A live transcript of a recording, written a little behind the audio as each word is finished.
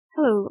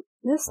Hello,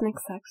 in this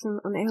next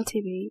section on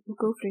LTB we'll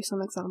go through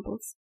some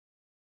examples.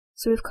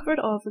 So we've covered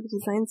all of the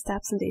design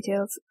steps and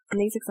details, and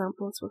these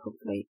examples will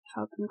hopefully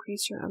help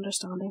increase your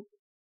understanding.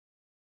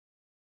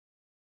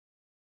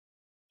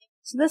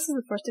 So this is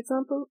the first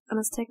example, and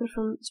it's taken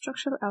from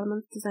Structural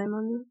Elements Design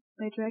Manual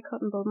by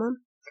Draycott and Bullman,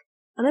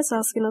 and it's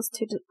asking us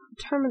to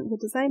determine the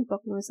design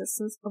buckling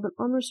resistance of an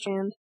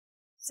unrestrained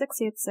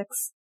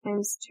 686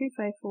 times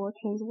 254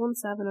 times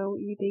 170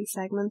 UD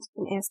segment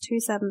in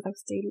S275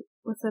 steel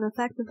with an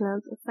effective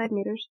length of 5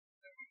 meters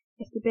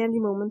if the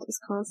bending moment is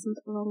constant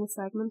along the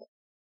segment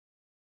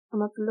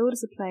and that the load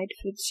is applied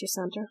through the shear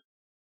centre.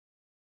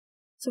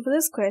 So for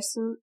this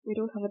question, we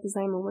don't have a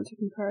design moment to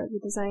compare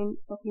the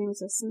design buckling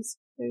resistance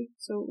to,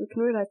 so we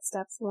can rule out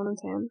steps 1 and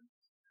 10.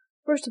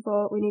 First of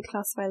all, we need to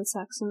classify the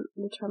section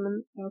and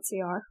determine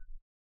LCR.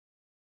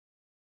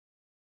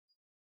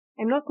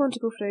 I'm not going to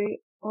go through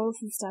all of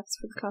the steps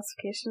for the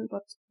classification,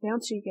 but the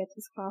answer you get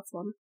is class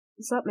 1.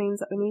 So that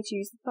means that we need to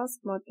use the plastic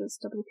modulus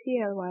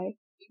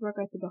WPLY to work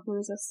out the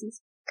buckling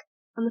resistance.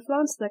 And the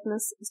flange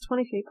thickness is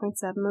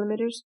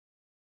 23.7mm,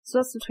 so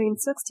that's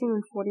between 16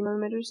 and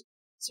 40mm.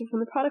 So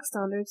from the product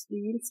standards, the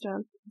yield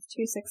strength is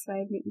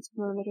 265 newtons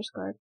per millimetre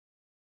squared.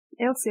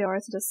 LCR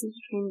is the distance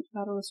between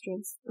lateral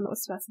restraints, and that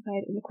was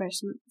specified in the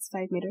question as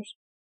 5 meters.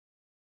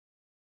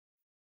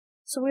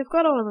 So we've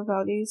got all of the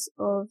values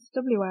of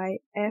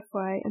WI,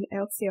 FY and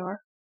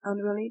LCR, and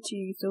we'll need to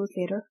use those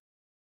later.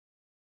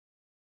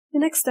 The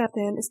next step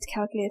then is to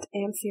calculate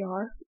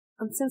MCR,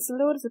 and since the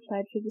load is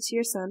applied through the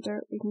shear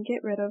centre, we can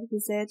get rid of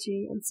the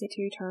ZG and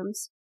C2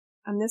 terms,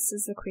 and this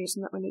is the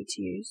equation that we need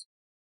to use.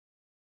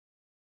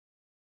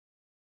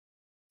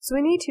 So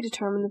we need to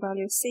determine the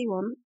value of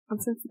C1,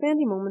 and since the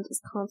bending moment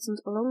is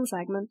constant along the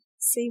segment,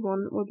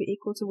 C1 will be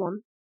equal to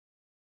 1.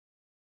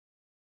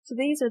 So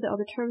these are the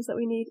other terms that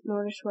we need in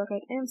order to work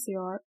out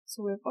MCR.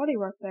 So we've already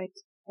worked out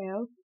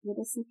L, the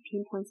distance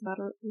between points of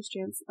lateral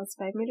restraints, as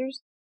 5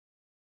 meters.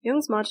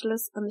 Young's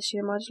modulus and the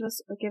shear modulus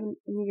are given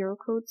in the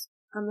Eurocodes,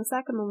 and the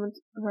second moment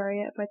of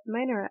area about the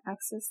minor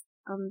axis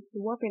and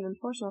the warping and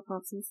torsional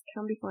constants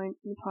can be found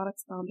in the product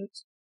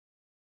standards.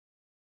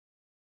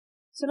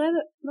 So now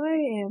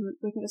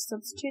we can just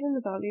substitute in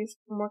the values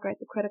and work out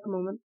the critical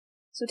moment.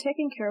 So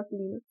taking care of the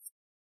units,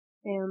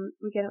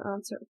 we get an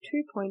answer of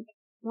 2.18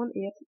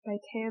 by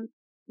 10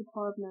 to the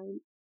power of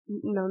 9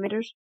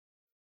 millimeters,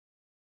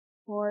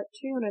 or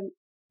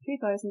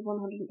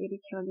 2,180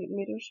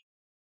 kilonewton-meters.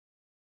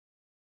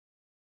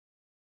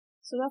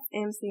 So that's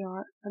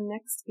MCR, and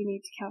next we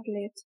need to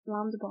calculate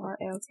lambda bar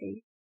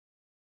LT.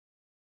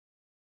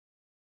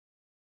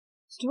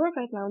 So to work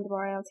out lambda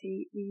bar LT,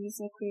 we use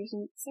the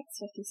equation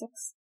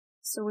 656.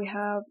 So we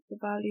have the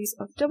values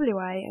of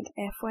WI and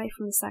FY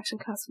from the section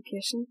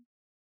classification,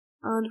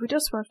 and we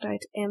just worked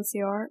out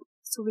MCR,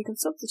 so we can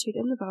substitute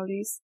in the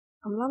values,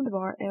 and lambda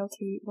bar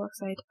LT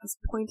works out as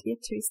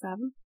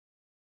 0.827.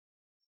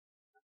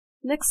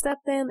 Next step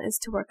then is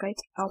to work out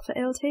alpha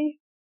LT.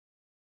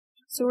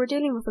 So we're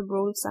dealing with a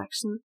rolled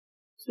section,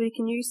 so we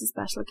can use the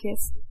special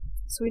case.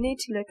 So we need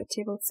to look at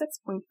table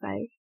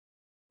 6.5,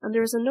 and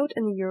there is a note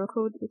in the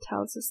Eurocode that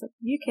tells us that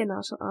the UK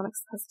National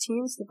Annex has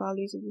changed the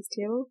values of this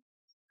table.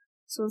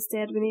 So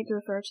instead we need to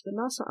refer to the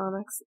National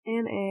Annex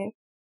NA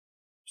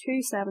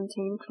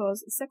 217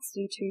 clause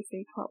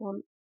 6.323 part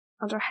 1,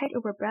 and our height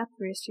over breadth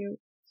ratio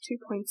is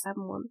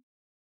 2.71.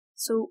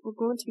 So we're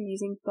going to be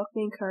using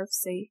buckling curve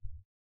C.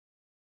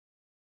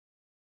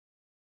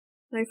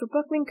 Now for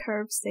buckling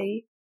curve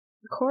C,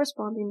 the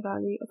corresponding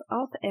value of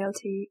alpha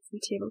LT from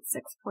table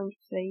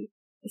 6.3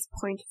 is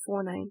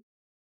 0.49.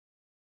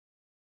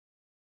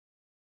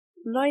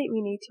 Now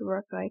we need to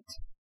work out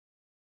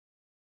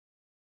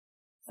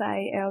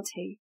psi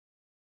LT.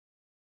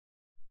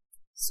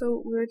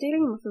 So we're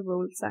dealing with a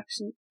rolled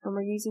section and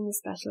we're using the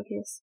special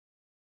case.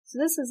 So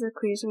this is the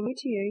equation we need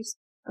to use,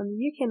 and the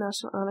UK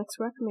National Annex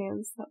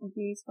recommends that we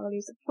use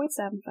values of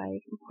 0.75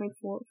 and 0.4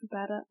 for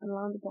beta and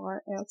lambda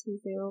bar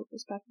LT0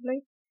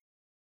 respectively.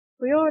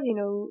 We already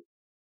know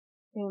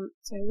we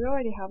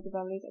already have the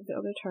values of the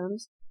other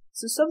terms,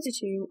 so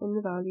substituting in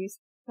the values,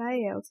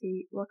 psi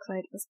LT works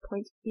out as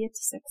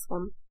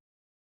 0.861.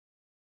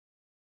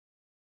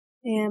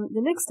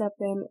 The next step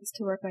then is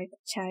to work out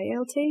chi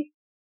LT.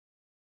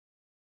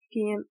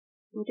 Again,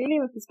 we're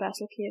dealing with the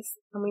special case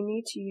and we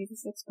need to use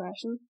this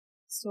expression,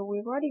 so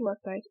we've already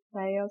worked out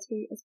psi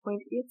LT as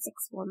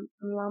 0.861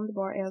 and lambda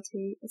bar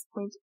LT as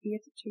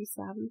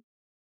 0.827.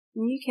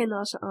 The UK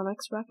National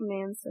Annex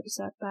recommends that we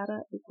set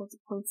beta equal to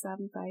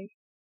 0.75.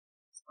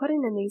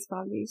 Putting in these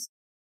values,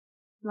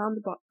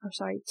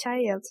 chi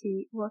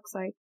LT works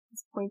out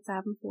as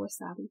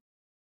 0.747.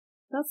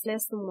 That's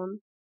less than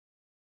 1,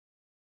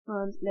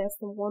 and less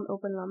than 1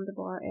 over lambda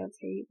bar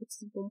LT, which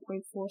is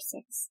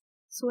 1.46.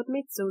 So it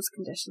meets those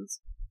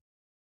conditions.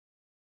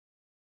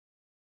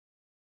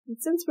 And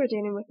since we're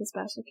dealing with a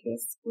special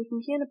case, we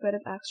can gain a bit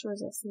of extra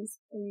resistance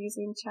by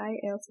using chi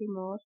LT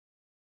mod.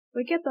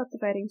 We get that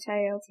dividing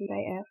chi LT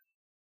by F.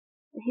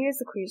 And here's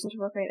the equation to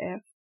work out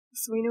F.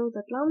 So we know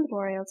that lambda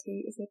bar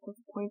LT is equal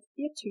to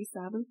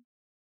 0.827.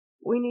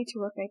 We need to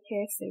work out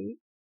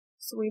KC.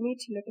 so we need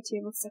to look at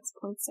table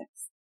 6.6.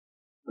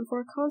 And for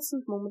a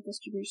constant moment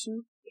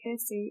distribution,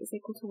 Kc is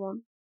equal to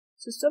 1.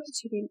 So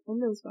substituting in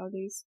those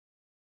values,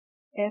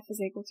 F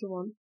is equal to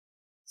 1.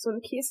 So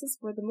in cases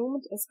where the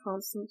moment is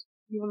constant,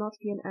 you will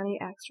not gain any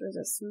extra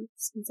resistance,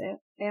 since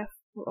F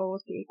will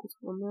always be equal to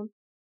 1 then.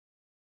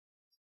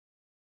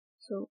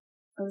 So,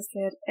 as I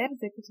said, F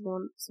is equal to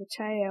 1, so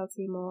chi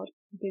LT mod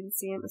will be the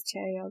same as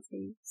chi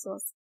LT, so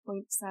it's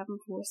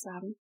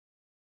 0.747.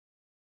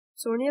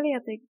 So we're nearly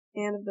at the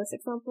end of this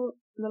example,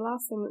 and the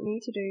last thing that we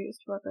need to do is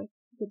to work out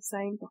the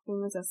design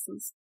buckling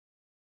resistance.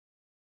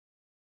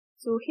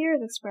 So here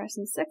is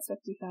expression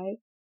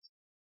 655.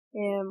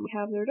 We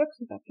have the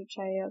reduction factor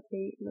chi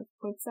LT and it's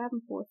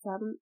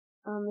 0.747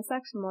 and the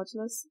section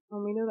modulus,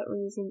 and we know that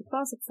we're using the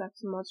classic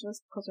section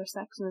modulus because our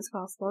section is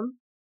class 1.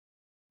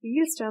 The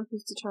yield strength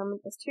is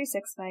determined as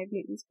 265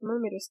 newtons per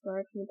millimeter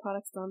squared from the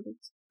product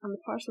standards, and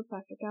the partial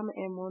factor gamma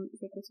m1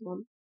 is equal to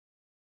 1.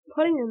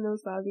 Putting in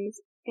those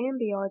values,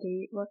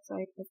 MBRD works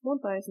out as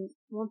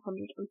 1,114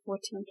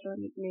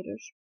 kN.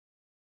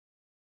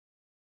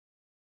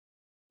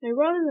 Now,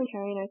 rather than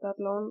carrying out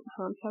that long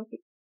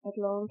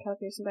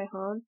calculation by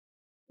hand,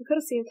 we could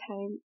have saved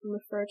time and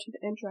referred to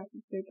the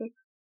interactive bluebook.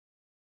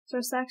 So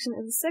our section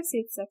is a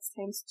 686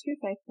 times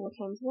 254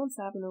 times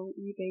 170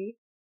 UB,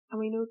 and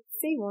we know that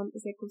C1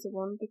 is equal to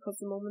 1 because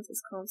the moment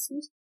is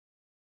constant.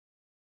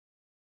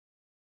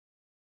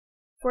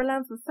 For a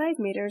length of 5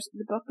 metres,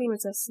 the buckling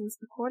resistance,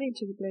 according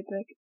to the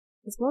bluebook,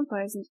 is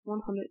 1,110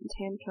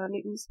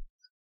 kilonewtons.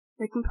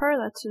 Now compare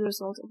that to the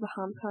result of the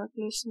hand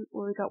calculation,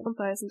 where we got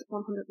 1,114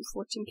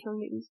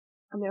 kilonewtons,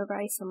 and they are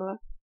very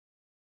similar.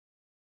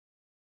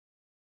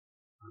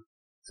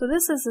 So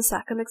this is the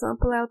second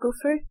example I'll go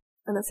through,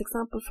 and it's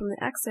example from the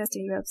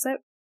XSD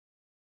website.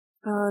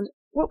 And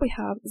what we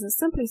have is a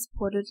simply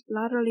supported,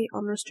 laterally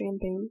unrestrained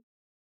beam.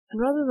 And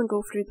rather than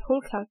go through the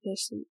whole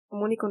calculation,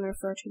 I'm only going to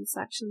refer to the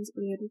sections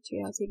related to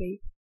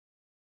LTB.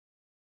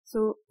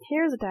 So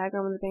here's a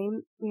diagram of the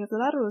beam. We have the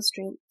lateral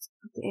restraint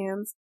at the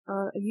ends,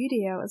 and a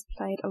UDL is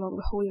applied along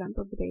the whole length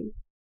of the beam.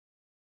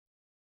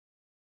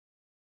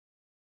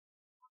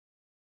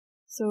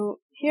 So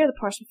here are the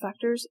partial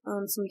factors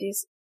and some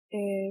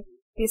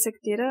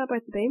basic data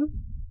about the beam.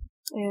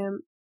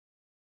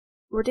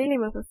 We're dealing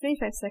with a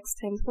 356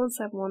 times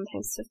 171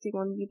 times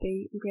 51 UB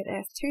in grade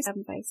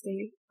F275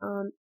 steel,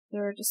 and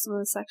there are just some of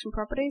the section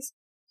properties,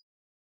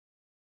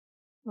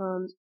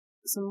 and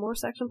some more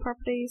section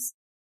properties,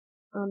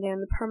 and then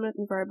the permanent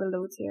and variable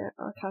loads here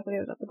are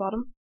calculated at the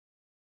bottom.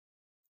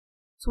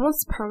 So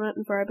once the permanent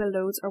and variable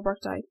loads are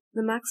worked out,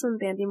 the maximum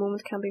bending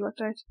moment can be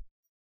worked out.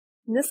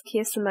 In this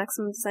case, the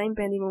maximum design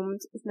bending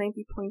moment is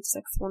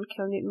 90.61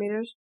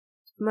 kN,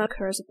 and that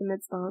occurs at the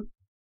midspan.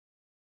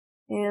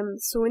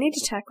 So we need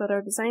to check that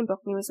our design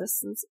buckling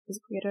resistance is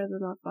greater than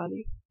that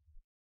value.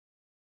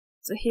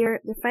 So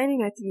here, they're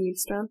finding out the yield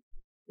strength.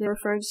 They're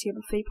referring to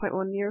table 3.1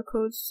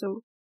 Eurocode,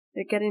 so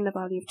they're getting a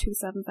value of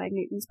 275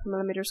 newtons per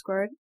millimeter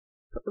squared.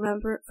 But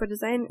remember, for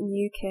design in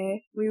the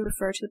UK, we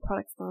refer to the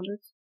product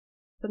standards.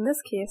 But in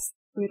this case,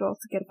 we would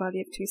also get a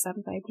value of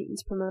 275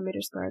 newtons per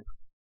millimeter squared.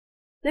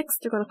 Next,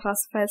 they're going to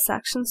classify the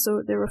section,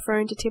 so they're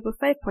referring to table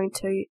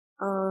 5.2,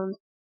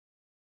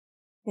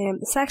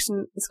 and the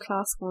section is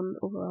class 1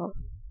 overall.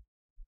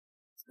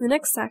 The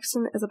next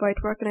section is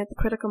about working out the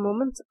critical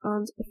moment,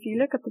 and if you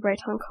look at the right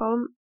hand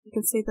column, you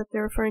can see that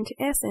they're referring to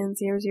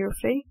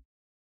SN003.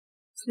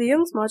 So the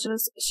Young's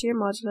modulus, shear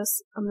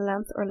modulus, and the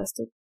length are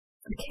listed,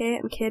 and K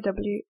and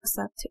KW are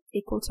set to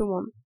equal to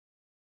 1.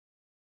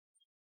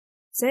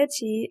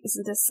 ZG is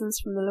the distance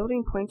from the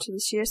loading point to the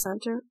shear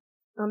centre.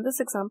 On this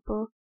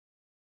example,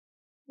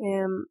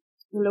 the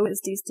load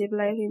is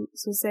destabilizing,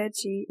 so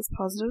ZG is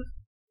positive,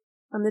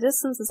 and the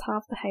distance is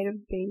half the height of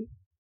the beam.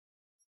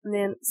 And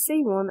then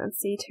C1 and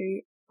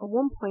C2 are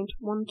 1.127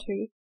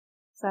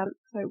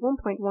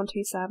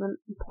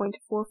 and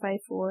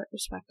 0.454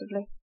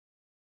 respectively.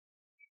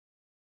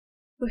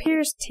 So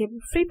here's table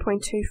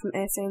 3.2 from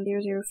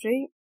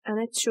SN003,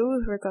 and it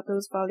shows we've got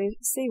those values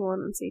C1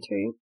 and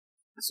C2.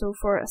 So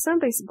for a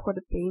assembly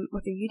supported beam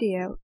with a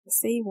UDL,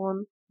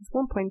 C1 is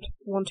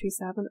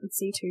 1.127 and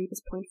C2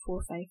 is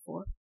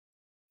 0.454.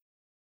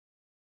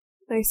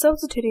 Now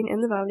substituting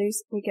in the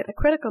values, we get a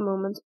critical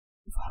moment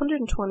of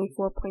 124.6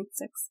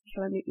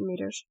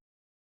 kN.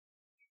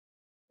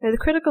 Now the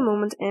critical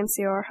moment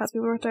MCR has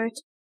been worked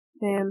out,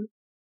 then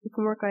we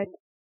can work out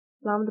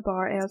lambda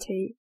bar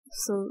LT,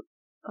 so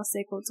that's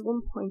equal to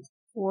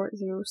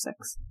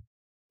 1.406.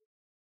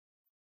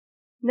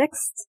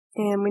 Next,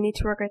 we need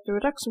to work out the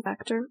reduction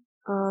factor,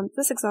 and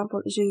this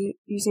example is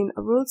using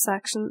a ruled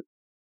section,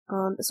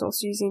 and it's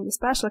also using the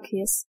special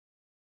case,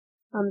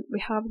 and we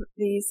have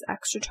these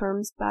extra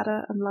terms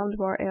beta and lambda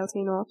bar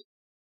LT naught.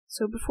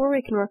 So before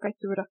we can work out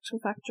the reduction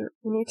factor,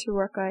 we need to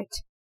work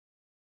out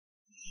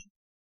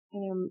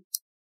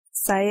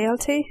phi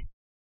LT,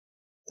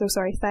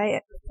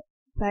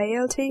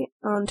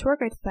 and to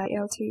work out phi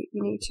LT,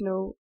 we need to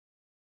know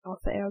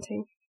alpha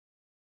LT.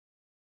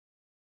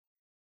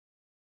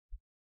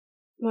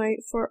 Now,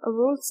 for a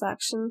rolled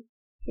section,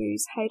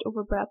 whose height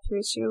over breadth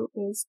ratio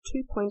is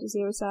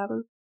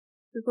 2.07.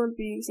 We're going to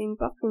be using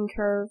buckling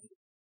curve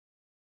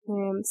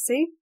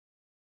C,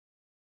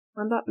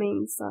 and that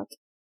means that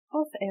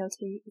alpha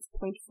LT is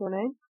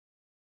 0.49.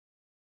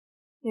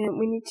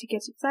 We need to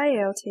get psi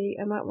LT,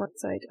 and that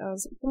works out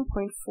as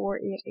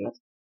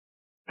 1.488.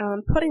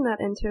 And putting that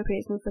into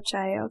equation for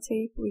chi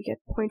LT, we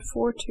get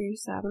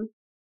 0.427.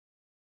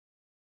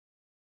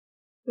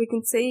 We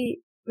can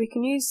see we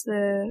can use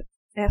the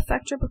F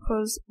factor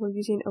because we're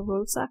using a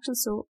rolled section,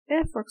 so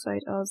F works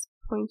out as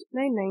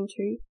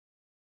 0.992.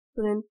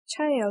 But then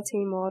chi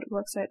LT mod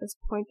works out as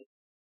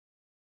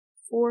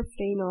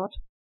 0.430.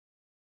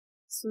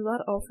 So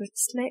that offers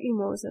slightly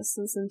more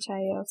resistance than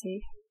chi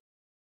LT.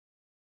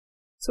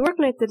 So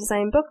working out the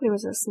design buckling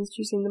resistance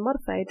using the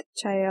modified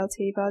chi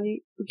LT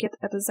value, we get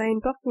a design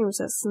buckling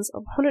resistance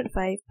of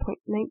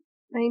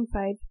 105.95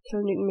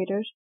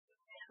 kN,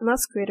 and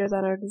that's greater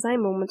than our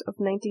design moment of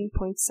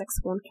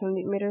 90.61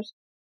 kN.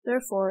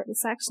 Therefore, the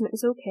section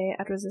is okay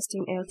at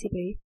resisting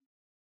LTB.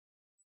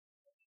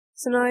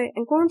 So now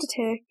I'm going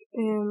to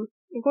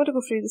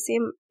go through the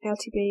same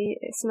LTB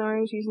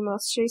scenarios using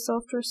MasterSeries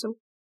software. So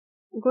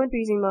I'm going to be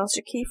using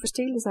MasterKey for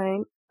steel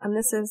design, and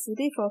this is the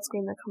default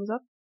screen that comes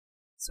up.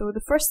 So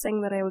the first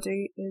thing that I will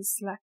do is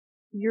select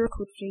the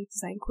Eurocode free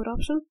design code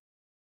option.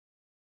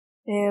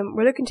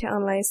 We're looking to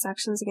analyse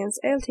sections against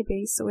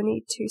LTB, so we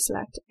need to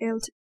select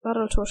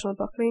lateral torsional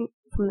buckling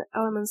from the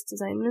Elements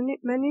Design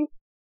menu.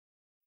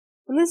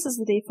 And this is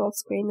the default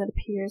screen that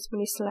appears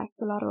when you select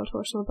the lateral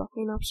torsional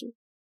buckling option.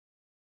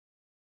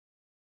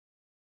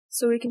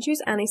 So we can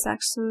choose any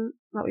section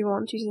that we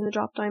want using the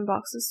drop down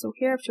boxes. So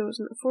here I've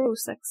chosen a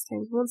 406 x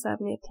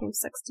 178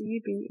 x 60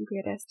 UB in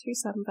grade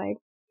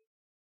S275.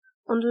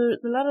 Under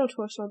the lateral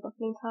torsional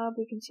buckling tab,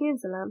 we can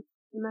change the length,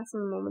 the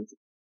maximum moment,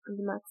 and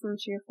the maximum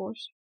shear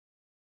force.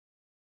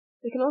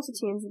 We can also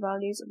change the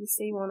values of the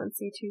C1 and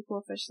C2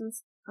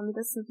 coefficients and the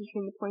distance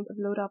between the point of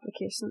load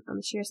application and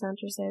the shear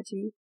centre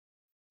ZG.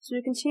 So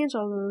we can change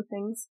all of those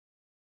things.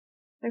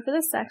 Now for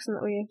this section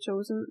that we have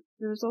chosen,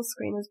 the results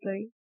screen is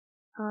blue,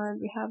 and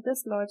we have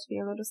this large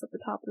field notice at the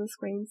top of the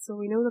screen, so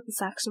we know that the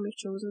section we've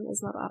chosen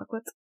is not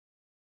adequate.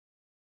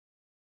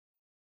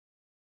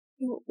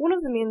 One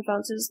of the main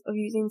advantages of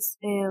using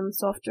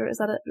software is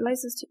that it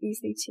allows us to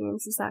easily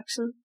change the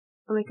section,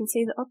 and we can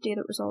see the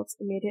updated results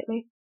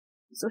immediately.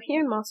 So here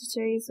in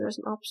MasterSeries there is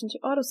an option to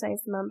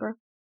auto-size the member,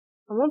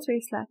 and once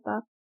we select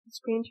that, the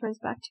screen turns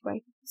back to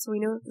white, so we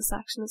know that the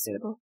section is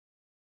suitable.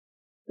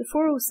 The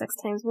 406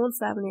 x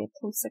 178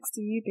 x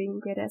 60 UB in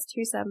grade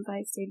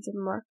S275 steel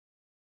didn't work.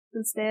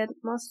 Instead,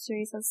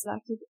 MasterSeries has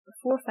selected a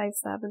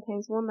 457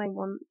 x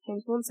 191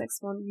 x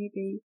 161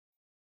 UB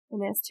in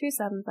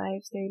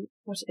S275 steel,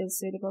 which is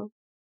suitable.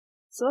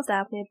 So that's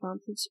definitely an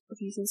advantage of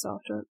using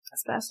software,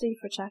 especially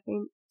for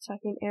checking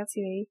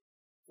LTV,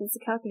 since the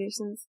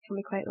calculations can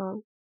be quite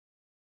long.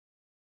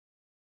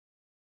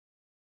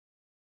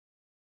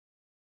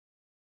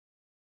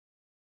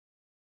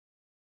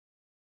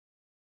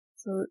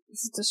 So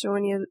this is just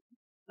showing you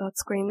that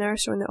screen there,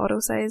 showing the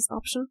auto size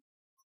option.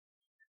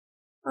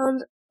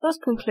 And that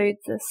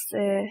concludes this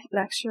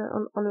lecture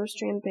on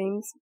unrestrained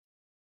beams,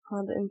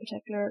 and in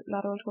particular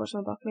lateral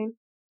torsional buckling.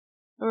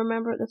 And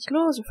remember that you can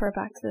always refer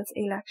back to this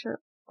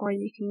e-lecture, or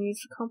you can use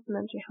the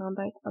complimentary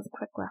handout as a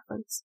quick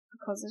reference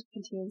because it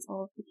contains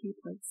all of the key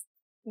points.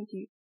 Thank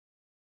you.